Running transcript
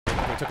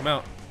took him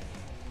out.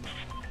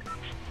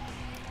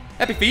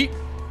 Happy feet.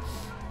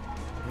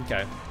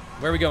 Okay.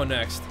 Where are we going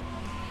next?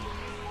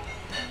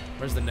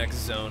 Where's the next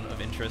zone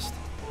of interest?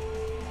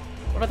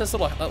 What about this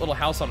little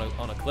house on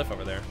a cliff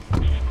over there?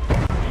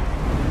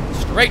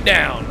 Straight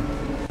down.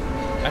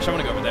 Actually, I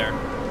want to go over there.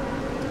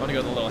 I want to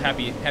go to the little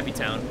happy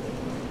town,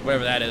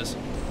 whatever that is.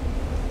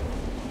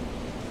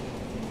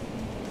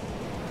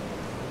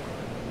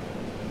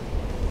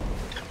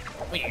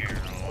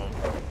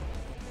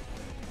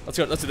 Let's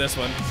go. Let's do this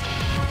one.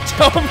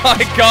 Oh my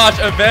gosh,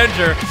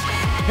 Avenger,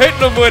 hitting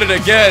him with it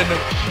again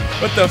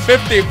with the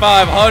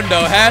 55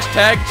 hundo.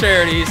 Hashtag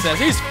charity. He says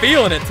he's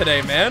feeling it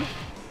today, man.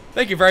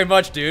 Thank you very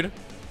much, dude.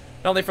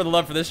 Not only for the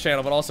love for this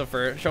channel, but also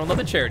for showing love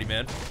to charity,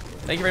 man.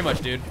 Thank you very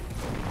much, dude.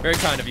 Very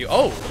kind of you.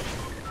 Oh,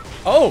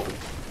 oh,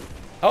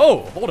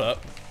 oh. Hold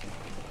up.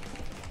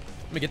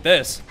 Let me get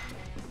this.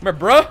 Come here,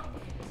 bruh.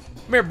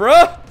 Come here,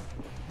 bruh.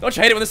 Don't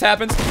you hate it when this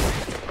happens?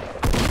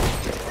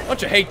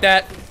 Don't you hate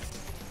that?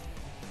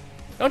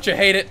 Don't you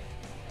hate it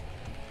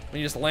when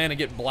you just land and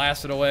get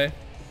blasted away?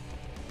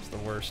 It's the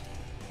worst.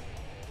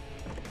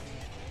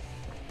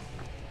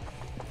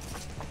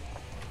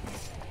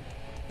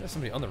 There's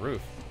somebody on the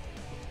roof.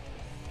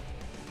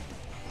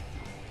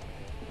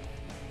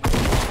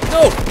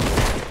 No!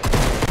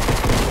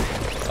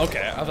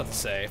 Okay, I was about to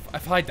say,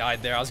 if I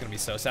died there, I was gonna be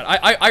so sad.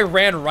 I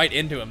ran right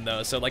into him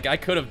though, so like I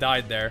could have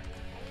died there.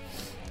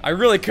 I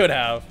really could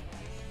have,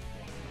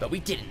 but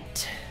we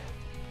didn't.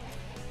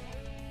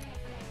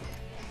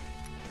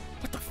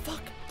 What the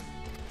fuck?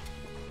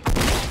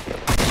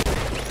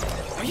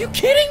 Are you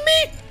kidding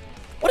me?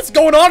 What is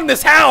going on in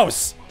this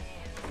house?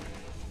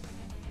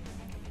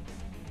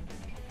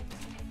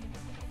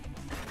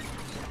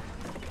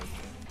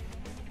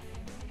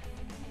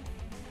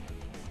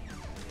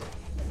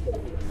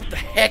 What the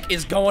heck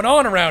is going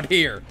on around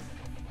here?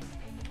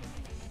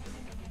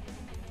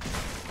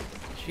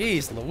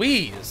 Jeez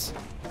Louise.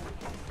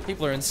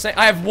 People are insane.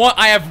 I have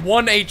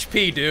one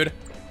HP, dude.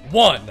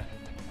 One.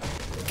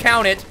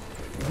 Count it.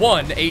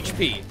 1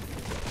 HP.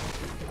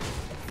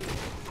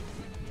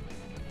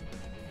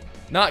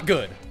 Not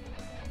good.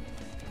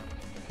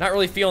 Not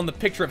really feeling the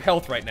picture of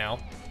health right now.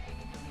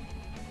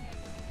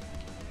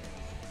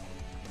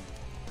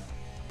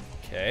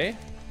 Okay.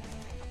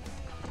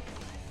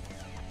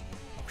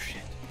 Oh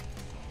shit.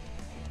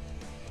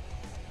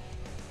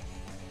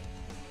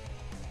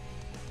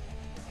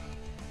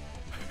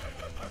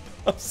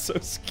 I'm so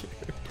scared.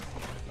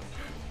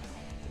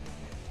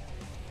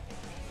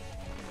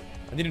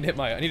 I needed to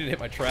hit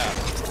my trap.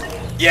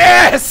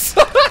 Yes!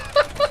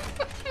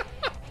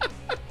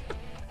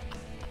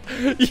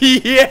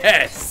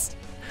 Yes!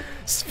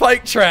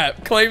 Spike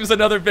trap claims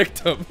another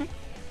victim.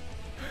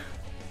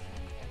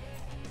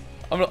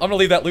 I'm gonna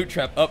leave that loot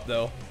trap up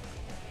though.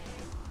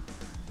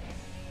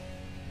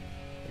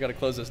 I gotta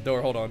close this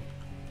door, hold on.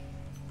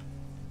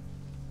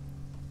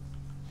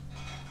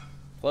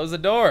 Close the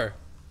door.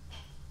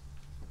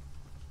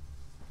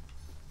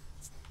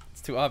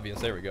 It's too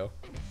obvious, there we go.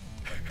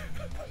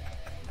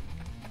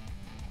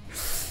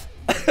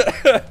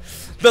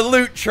 The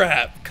loot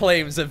trap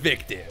claims a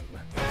victim.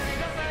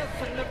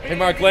 Hey,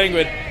 Mark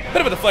Langwood,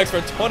 bit of a deflex for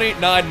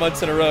 29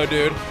 months in a row,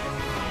 dude.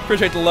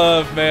 Appreciate the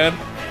love, man.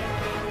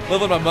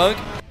 Living my monk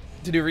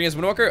to do Rena's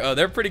Windwalker. Oh,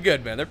 they're pretty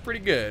good, man. They're pretty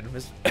good,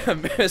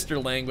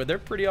 Mr. Langwood. They're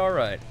pretty all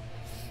right.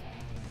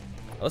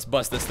 Let's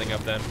bust this thing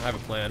up then. I have a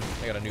plan.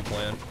 I got a new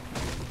plan.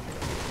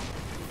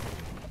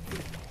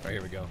 All right,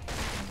 here we go.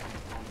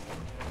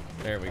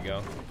 There we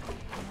go.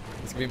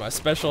 This is gonna be my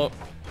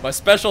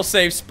special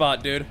safe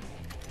spot, dude.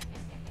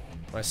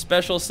 My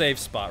special safe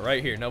spot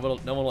right here. No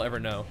one will ever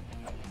know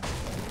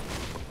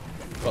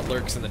what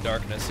lurks in the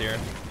darkness here.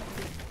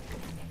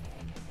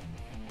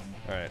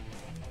 All right.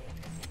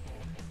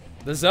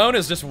 The zone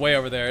is just way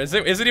over there. Is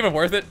it even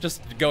worth it?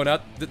 Just going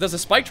out? Does a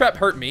spike trap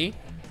hurt me?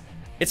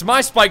 It's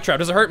my spike trap.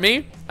 Does it hurt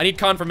me? I need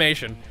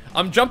confirmation.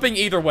 I'm jumping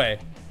either way.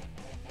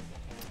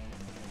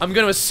 I'm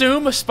gonna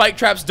assume spike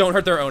traps don't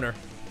hurt their owner.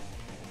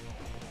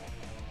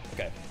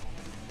 Okay.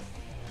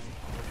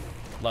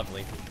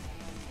 Lovely.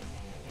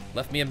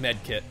 Left me a med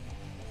kit.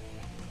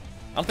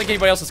 I don't think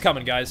anybody else is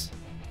coming, guys.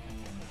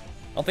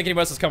 I don't think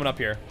anybody else is coming up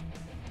here.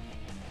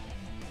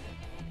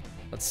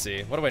 Let's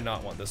see. What do I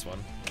not want? This one.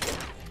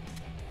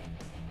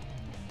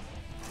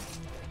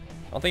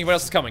 I don't think anybody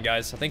else is coming,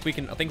 guys. I think we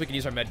can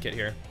use our med kit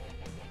here.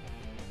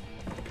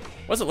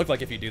 What does it look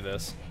like if you do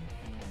this?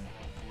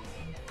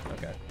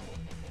 Okay.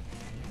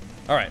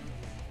 All right.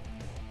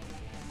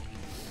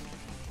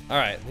 All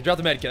right. They dropped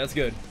the med kit. That's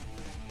good.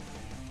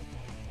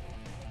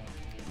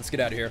 Let's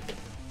get out of here.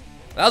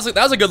 That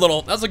was a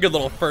good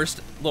little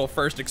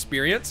first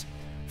experience.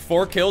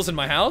 4 kills in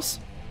my house.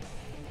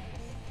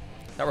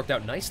 That worked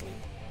out nicely.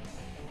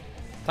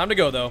 Time to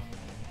go though.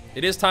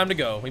 It is time to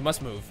go. We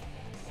must move.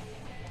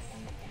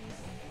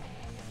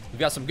 We've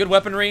got some good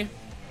weaponry.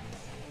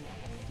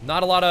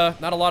 Not a lot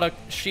of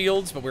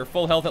shields, but we're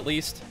full health at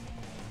least.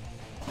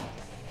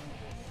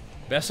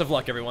 Best of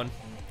luck, everyone.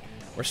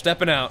 We're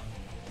stepping out.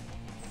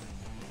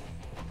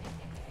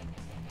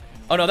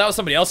 Oh no, that was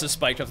somebody else's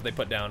spike trap that they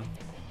put down.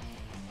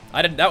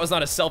 I didn't. That was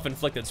not a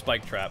self-inflicted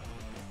spike trap.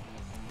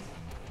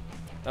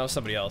 That was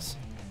somebody else.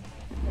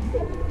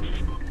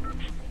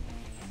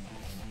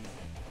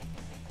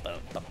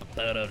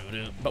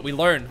 But we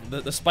learned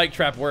the spike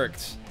trap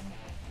worked.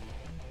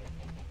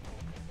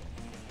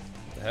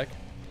 What the heck?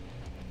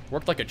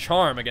 Worked like a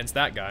charm against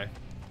that guy.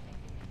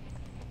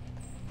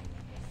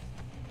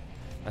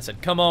 I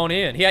said, come on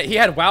in. He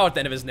had WoW at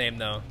the end of his name,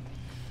 though.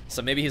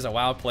 So maybe he's a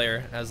WoW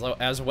player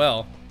as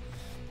well.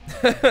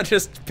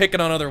 Just picking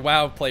on other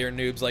WoW player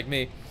noobs like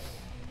me.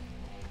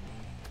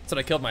 So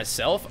I killed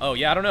myself? Oh,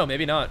 yeah, I don't know.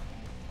 Maybe not.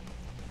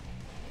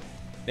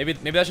 Maybe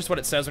that's just what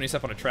it says when you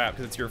step on a trap,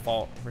 because it's your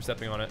fault for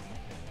stepping on it.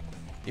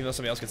 Even though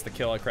somebody else gets the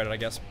kill credit, I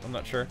guess. I'm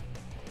not sure.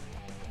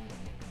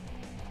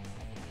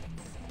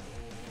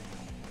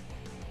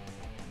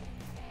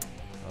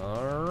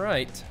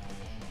 Alright.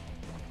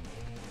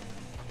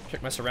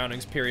 Check my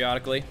surroundings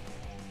periodically.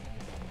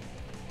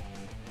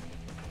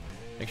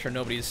 Make sure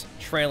nobody's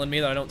trailing me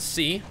that I don't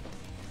see.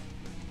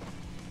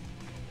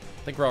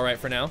 I think we're alright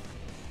for now.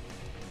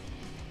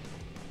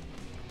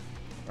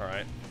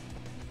 Alright.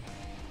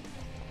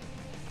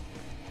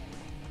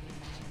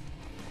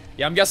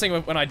 Yeah, I'm guessing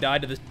when I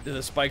died to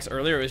the spikes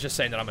earlier, it was just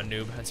saying that I'm a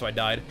noob, and so I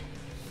died.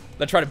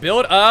 Did I try to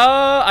build?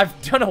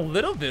 I've done a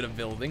little bit of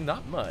building,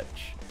 not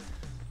much.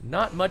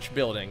 Not much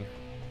building.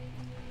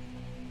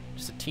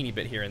 Just a teeny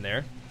bit here and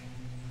there.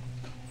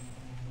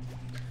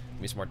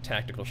 Give me some more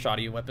tactical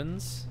shoddy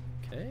weapons.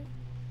 Okay.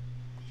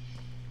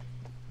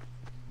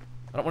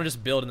 I don't want to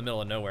just build in the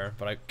middle of nowhere,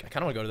 but I kind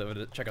of want to go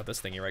to check out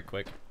this thingy right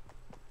quick.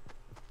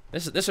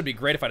 This would be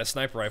great if I had a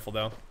sniper rifle,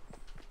 though.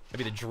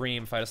 That'd be the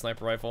dream if I had a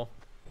sniper rifle.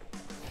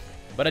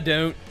 But I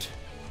don't.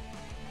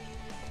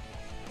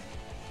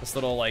 This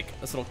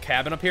little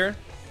cabin up here.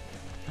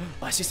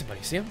 Oh, I see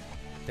somebody. See him?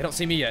 They don't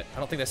see me yet. I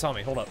don't think they saw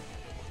me. Hold up.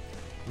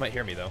 They might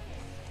hear me, though.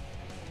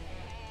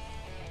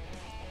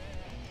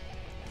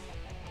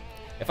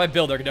 If I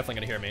build, they're definitely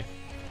gonna hear me.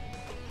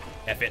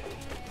 F it.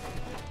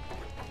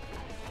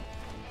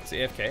 Is he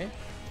AFK?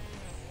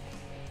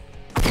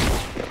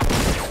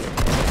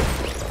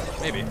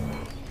 Maybe.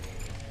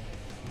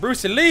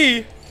 Bruce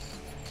Lee!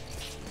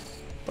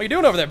 What are you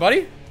doing over there,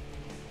 buddy?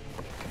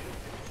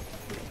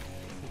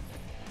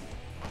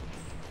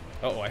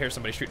 Uh oh, I hear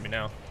somebody shooting me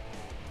now.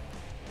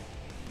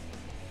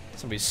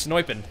 Somebody's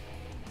sniping.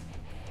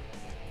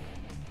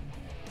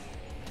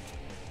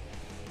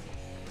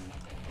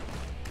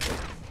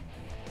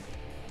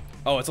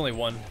 Oh, it's only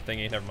one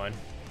thingy. Never mind.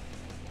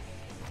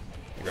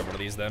 I'll grab one of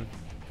these then.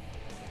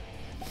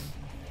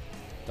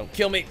 Don't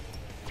kill me.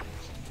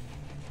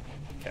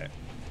 Okay.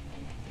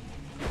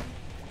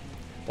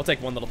 We'll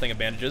take one little thing of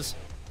bandages.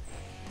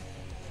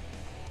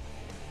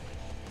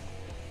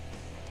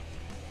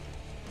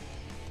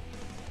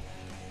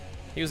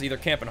 He was either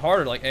camping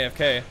hard or like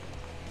AFK. I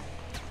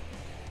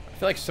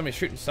feel like somebody's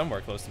shooting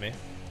somewhere close to me.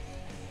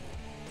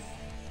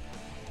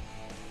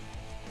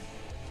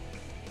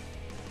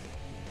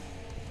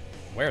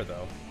 Where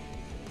though?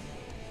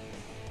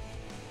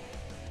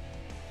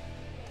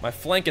 My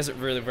flank isn't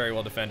really very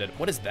well defended.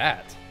 What is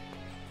that?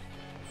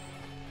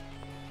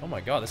 Oh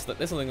my god, this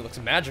thing looks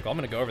magical. I'm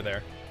gonna go over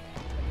there.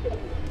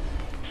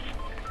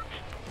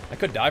 I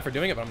could die for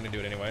doing it, but I'm gonna do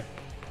it anyway.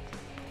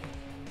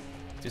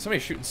 Dude,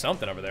 somebody's shooting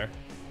something over there.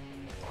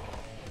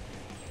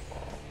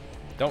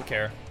 Don't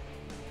care.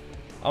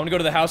 I want to go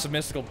to the House of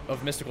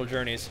Mystical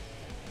Journeys.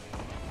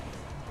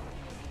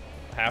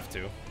 I have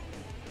to.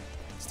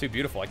 It's too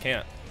beautiful. I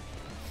can't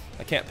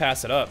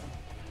pass it up.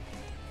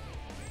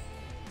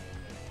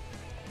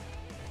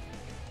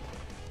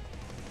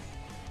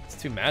 It's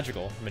too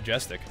magical,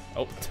 majestic.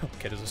 Oh,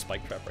 okay, there's a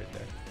spike trap right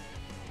there.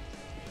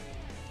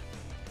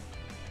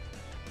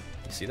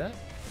 You see that?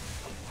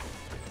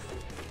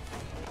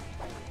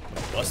 I'm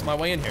gonna bust my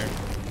way in here.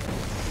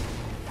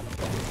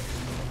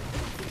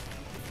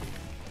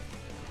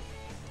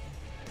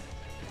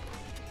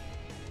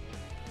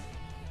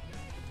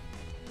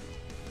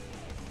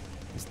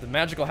 The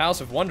magical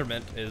house of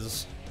wonderment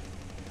is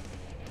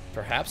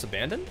perhaps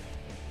abandoned?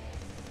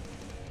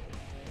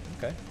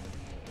 Okay.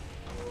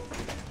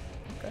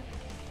 Okay.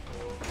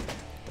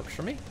 Works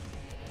for me.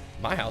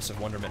 My house of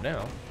wonderment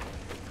now.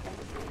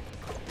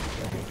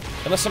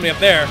 Unless somebody up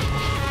there.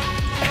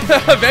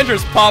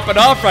 Avenger's popping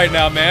off right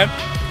now, man.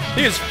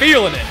 He is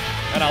feeling it,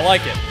 and I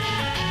like it.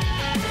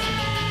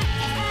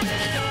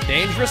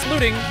 Dangerous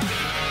looting.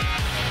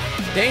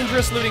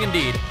 Dangerous looting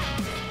indeed.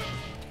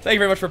 Thank you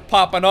very much for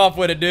popping off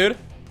with it, dude.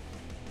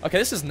 Okay,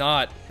 this is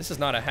not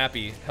a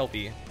happy,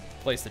 healthy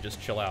place to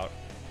just chill out.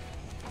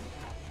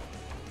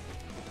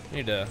 I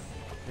need to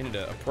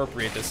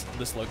appropriate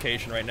this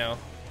location right now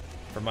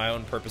for my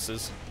own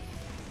purposes.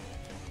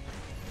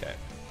 Okay.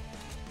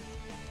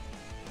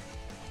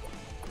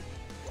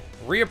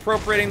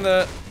 Reappropriating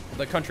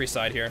the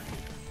countryside here.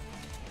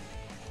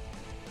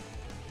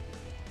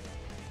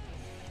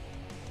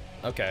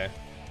 Okay.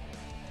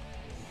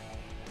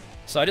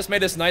 So I just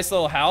made this nice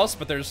little house,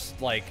 but there's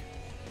like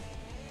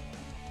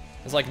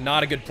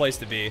not a good place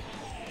to be.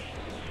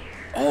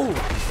 Oh!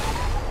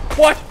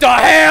 What the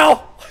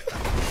hell?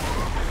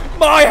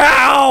 My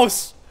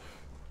house!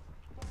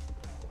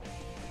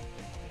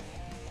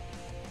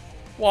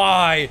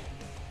 Why?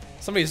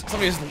 Somebody's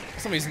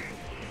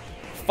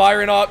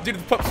firing off. Dude,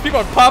 people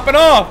are popping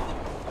off.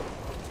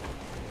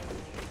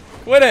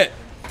 Quit it.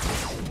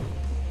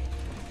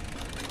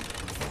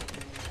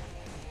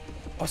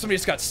 Oh, somebody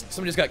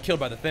just got killed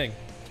by the thing.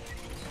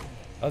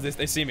 Oh,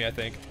 they see me, I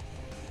think.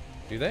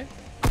 Do they?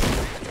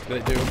 They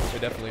do. They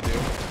definitely do.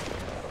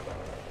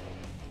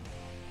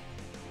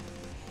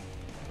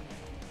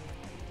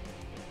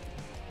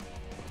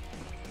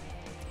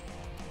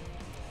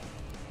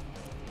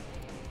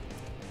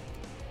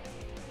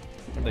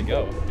 Where'd they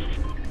go?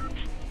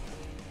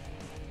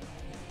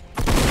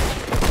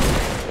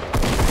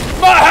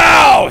 My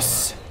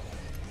house!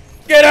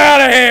 Get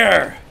out of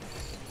here!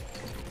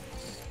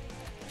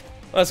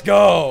 Let's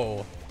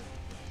go.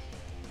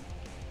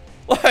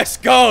 Let's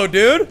go,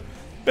 dude.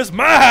 This is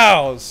my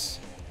house.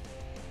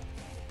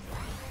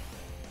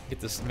 Get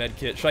this med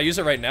kit. Should I use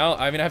it right now?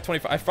 I mean, I have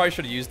 25. I probably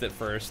should have used it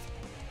first.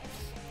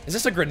 Is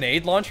this a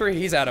grenade launcher?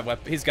 He's out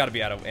of he's got to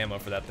be out of ammo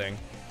for that thing.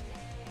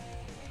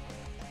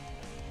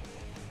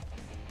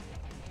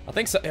 I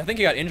think so. I think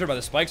he got injured by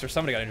the spikes, or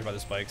somebody got injured by the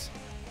spikes.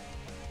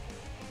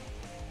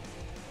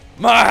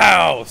 My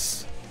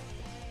house.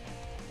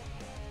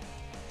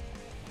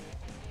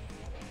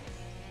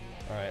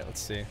 All right,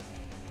 let's see.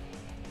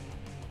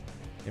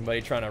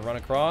 Anybody trying to run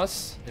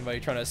across? Anybody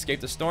trying to escape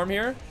the storm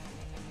here?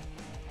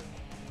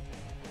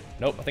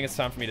 Nope, I think it's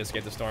time for me to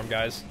escape the storm,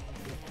 guys.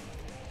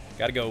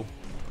 Gotta go.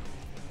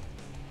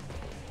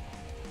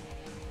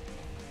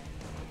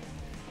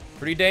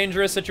 Pretty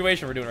dangerous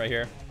situation we're doing right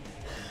here.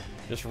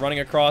 Just running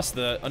across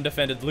the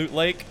undefended loot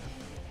lake.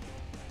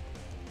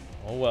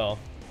 Oh well.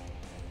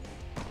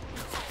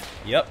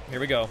 Yep, here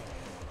we go.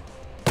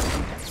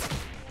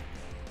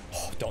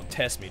 Oh, don't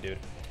test me, dude.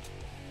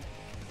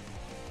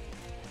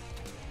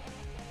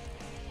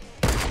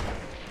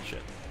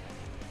 Shit.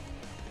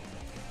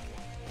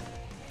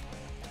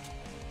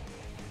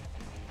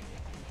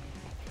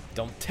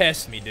 Don't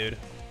test me, dude.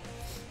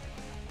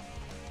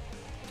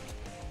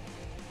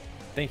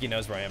 I think he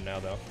knows where I am now,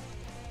 though.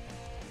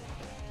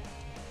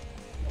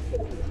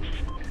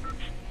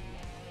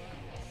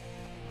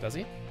 Does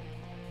he?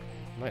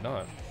 Might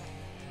not.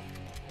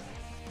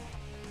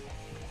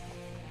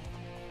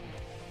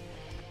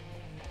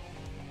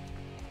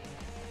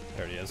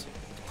 There he is.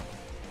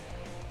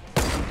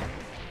 What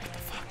the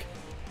fuck?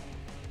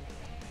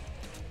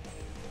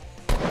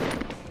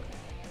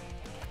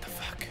 What the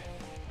fuck?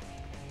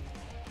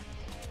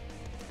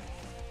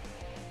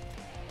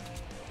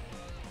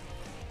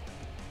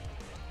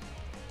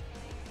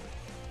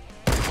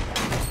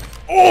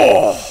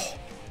 Oh!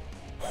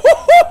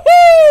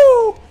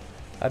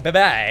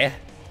 Bye-bye.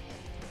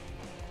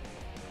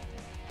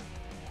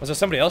 Was there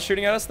somebody else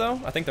shooting at us,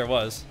 though? I think there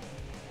was.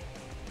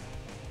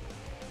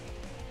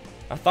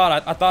 I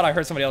thought I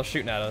heard somebody else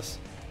shooting at us.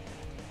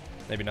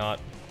 Maybe not.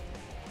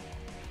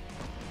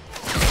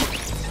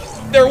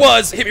 There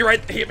was. Hit me right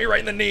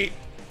in the knee.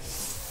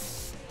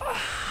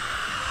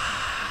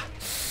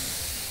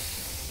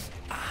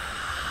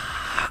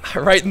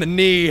 Right in the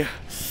knee.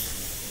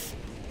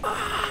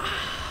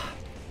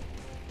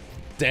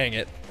 Dang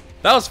it.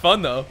 That was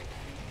fun though.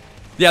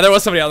 Yeah, there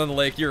was somebody out on the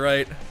lake. You're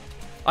right.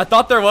 I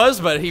thought there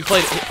was, but he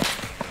played it.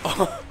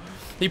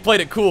 He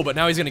played it cool, but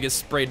now he's gonna get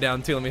sprayed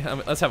down too.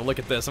 Let's have a look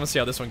at this. I'm gonna see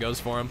how this one goes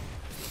for him.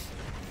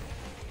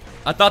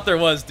 I thought there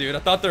was, dude. I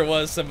thought there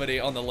was somebody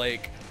on the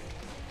lake.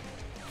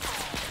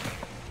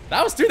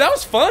 Dude, that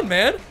was fun,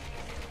 man.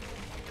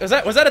 Was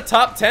that a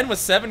top 10 with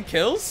 7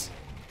 kills?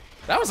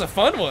 That was a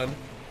fun one.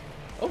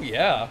 Oh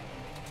yeah.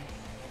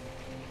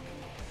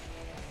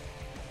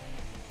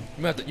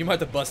 You might have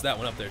to bust that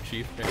one up there,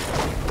 Chief. Here you go.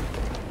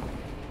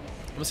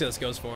 Let's see how this goes for him.